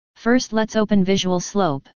First, let's open Visual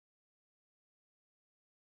Slope.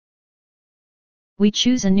 We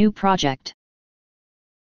choose a new project.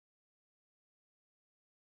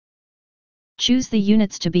 Choose the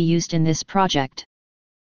units to be used in this project.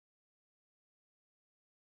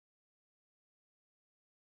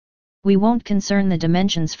 We won't concern the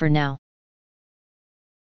dimensions for now.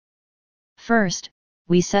 First,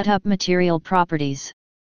 we set up material properties.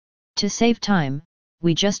 To save time,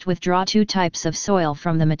 we just withdraw two types of soil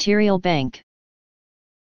from the material bank.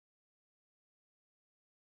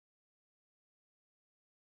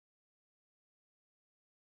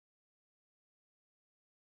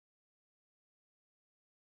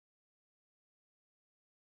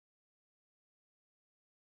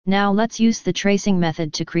 Now let's use the tracing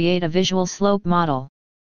method to create a visual slope model.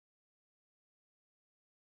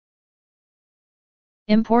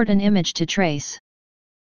 Import an image to trace.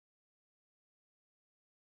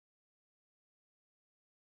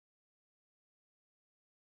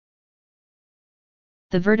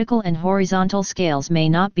 The vertical and horizontal scales may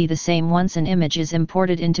not be the same once an image is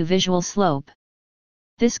imported into Visual Slope.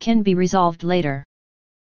 This can be resolved later.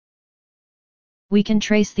 We can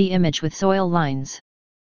trace the image with soil lines.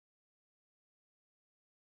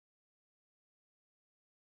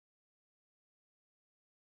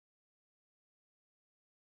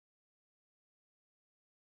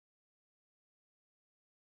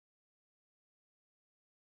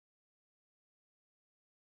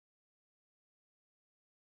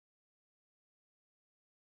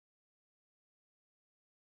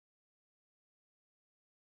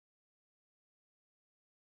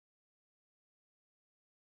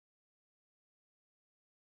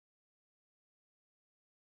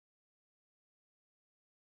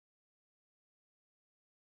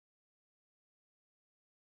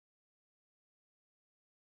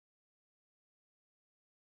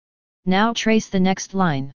 Now trace the next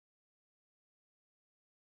line.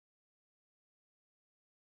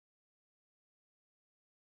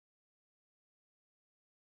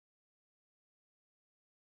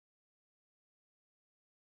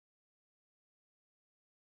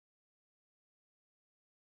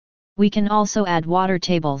 We can also add water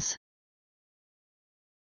tables.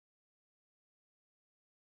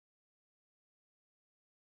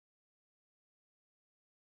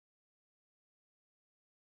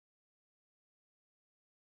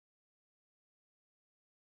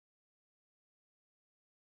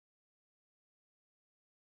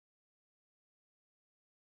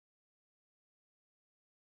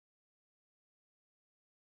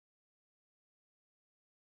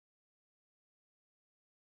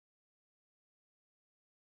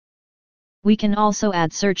 We can also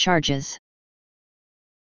add surcharges.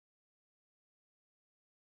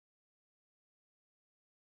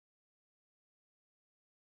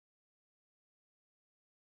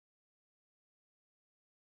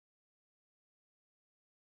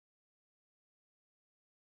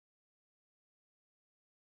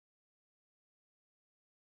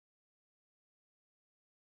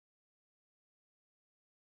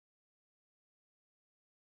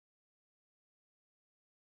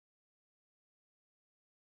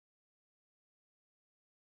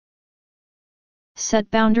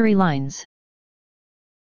 Set boundary lines.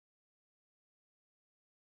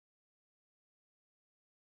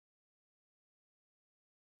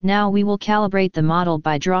 Now we will calibrate the model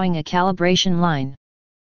by drawing a calibration line.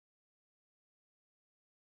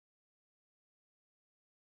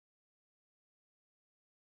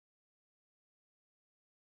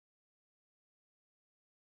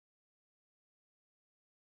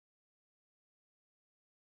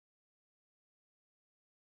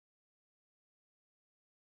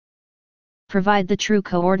 Provide the true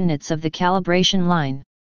coordinates of the calibration line.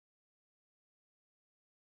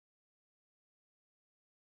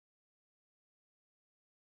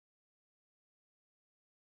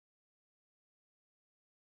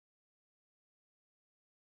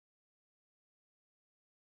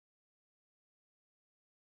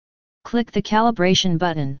 Click the calibration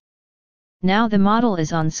button. Now the model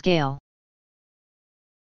is on scale.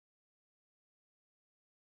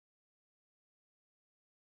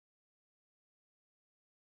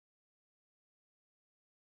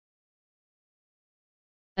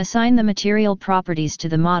 Assign the material properties to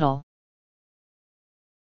the model.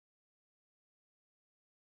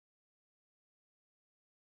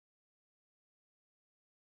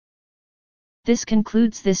 This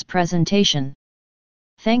concludes this presentation.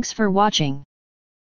 Thanks for watching.